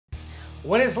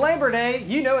When it's Labor Day,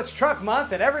 you know it's truck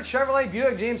month at Everett Chevrolet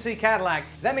Buick GMC Cadillac.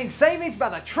 That means savings by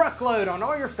the truckload on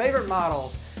all your favorite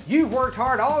models. You've worked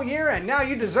hard all year and now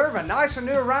you deserve a nicer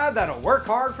new ride that'll work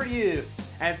hard for you.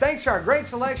 And thanks to our great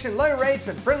selection, low rates,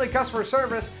 and friendly customer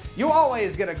service, you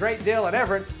always get a great deal at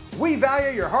Everett. We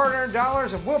value your hard-earned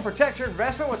dollars and will protect your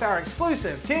investment with our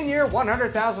exclusive 10-year,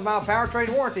 100,000-mile powertrain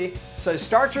warranty. So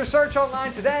start your search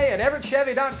online today at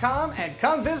everettchevy.com and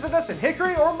come visit us in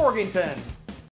Hickory or Morganton.